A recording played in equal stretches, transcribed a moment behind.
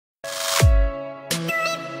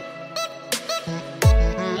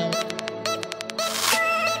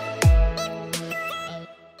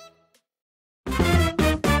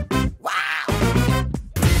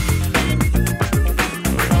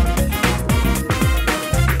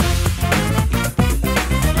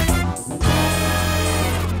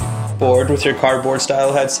Bored with your cardboard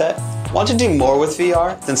style headset? Want to do more with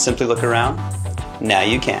VR than simply look around? Now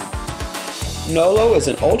you can. NOLO is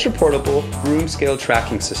an ultra-portable, room-scale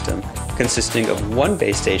tracking system consisting of one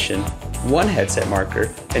base station, one headset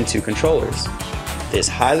marker, and 2 controllers. This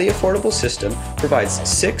highly affordable system provides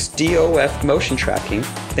 6 DOF motion tracking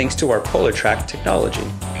thanks to our PolarTrack technology.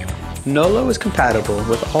 NOLO is compatible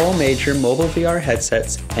with all major mobile VR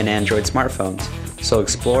headsets and Android smartphones, so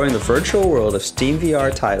exploring the virtual world of Steam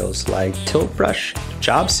VR titles like Tilt Brush,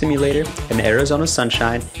 Job Simulator, and Arizona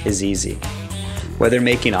Sunshine is easy. Whether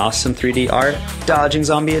making awesome 3D art, dodging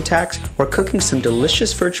zombie attacks, or cooking some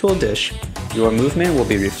delicious virtual dish, your movement will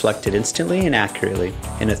be reflected instantly and accurately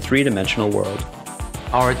in a 3-dimensional world.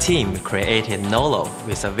 Our team created NOLO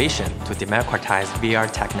with a vision to democratize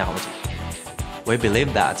VR technology. We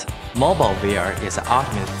believe that mobile VR is the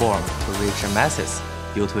ultimate form to reach the masses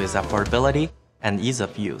due to its affordability and ease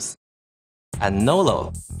of use. And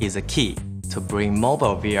NOLO is a key to bring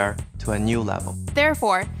mobile VR to a new level.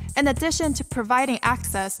 Therefore, in addition to providing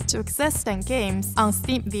access to existing games on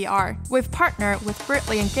Steam VR, we've partnered with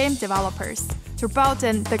brilliant game developers to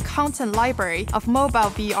broaden the content library of mobile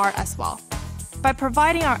VR as well. By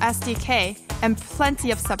providing our SDK and plenty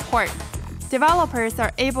of support, developers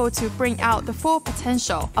are able to bring out the full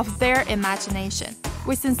potential of their imagination.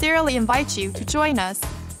 We sincerely invite you to join us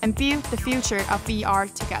and build the future of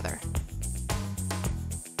VR together.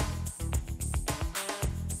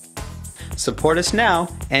 Support us now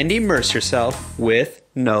and immerse yourself with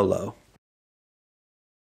NOLO.